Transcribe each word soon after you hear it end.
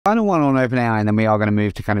Final one on OpenAI, and then we are going to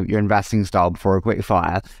move to kind of your investing style before a quick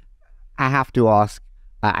fire. I have to ask,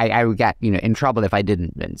 I would get, in trouble if I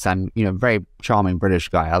didn't, Vince. I'm, a very charming British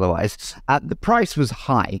guy otherwise. The price was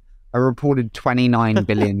high. I reported $29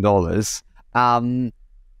 billion.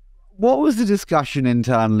 What was the discussion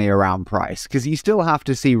internally around price? Because you still have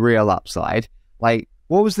to see real upside. Like,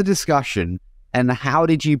 what was the discussion and how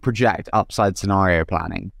did you project upside scenario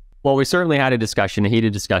planning? Well, we certainly had a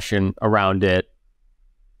heated discussion around it.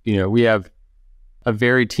 We have a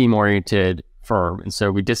very team-oriented firm, and so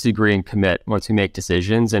we disagree and commit once we make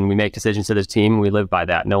decisions, and we make decisions as a team. We live by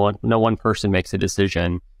that. No one person makes a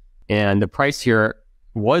decision, and the price here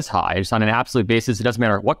was high. Just on an absolute basis, it doesn't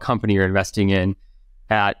matter what company you're investing in.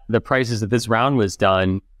 At the prices that this round was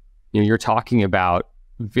done, you're talking about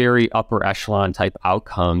very upper echelon type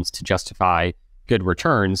outcomes to justify good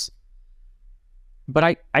returns. But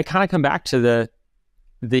I kind of come back to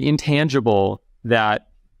the intangible that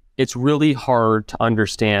it's really hard to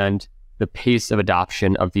understand the pace of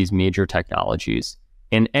adoption of these major technologies.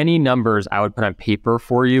 And any numbers I would put on paper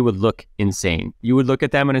for you would look insane. You would look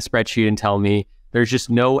at them in a spreadsheet and tell me there's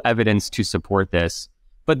just no evidence to support this.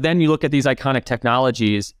 But then you look at these iconic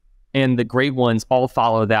technologies and the great ones all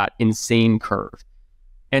follow that insane curve.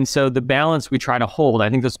 And so the balance we try to hold, I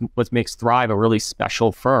think this is what makes Thrive a really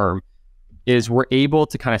special firm, is we're able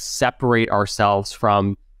to kind of separate ourselves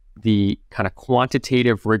from the kind of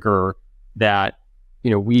quantitative rigor that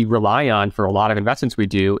we rely on for a lot of investments we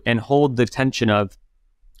do, and hold the tension of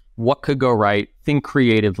what could go right, think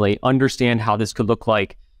creatively, understand how this could look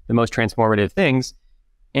like the most transformative things.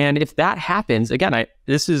 And if that happens, again,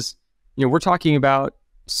 we're talking about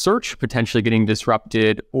search potentially getting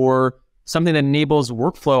disrupted, or something that enables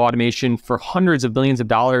workflow automation for hundreds of billions of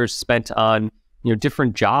dollars spent on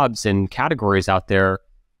different jobs and categories out there.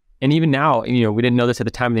 And even now, we didn't know this at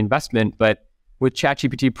the time of the investment, but with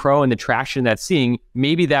ChatGPT Pro and the traction that's seeing,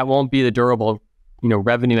 maybe that won't be the durable,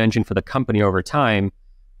 revenue engine for the company over time.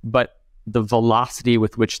 But the velocity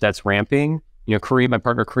with which that's ramping, Kareem, my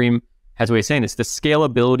partner Kareem, has a way of saying this: the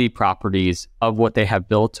scalability properties of what they have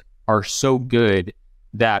built are so good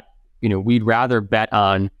that, we'd rather bet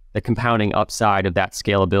on the compounding upside of that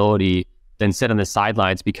scalability than sit on the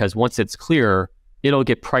sidelines, because once it's clear, it'll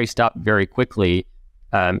get priced up very quickly.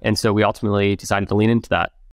 And so we ultimately decided to lean into that.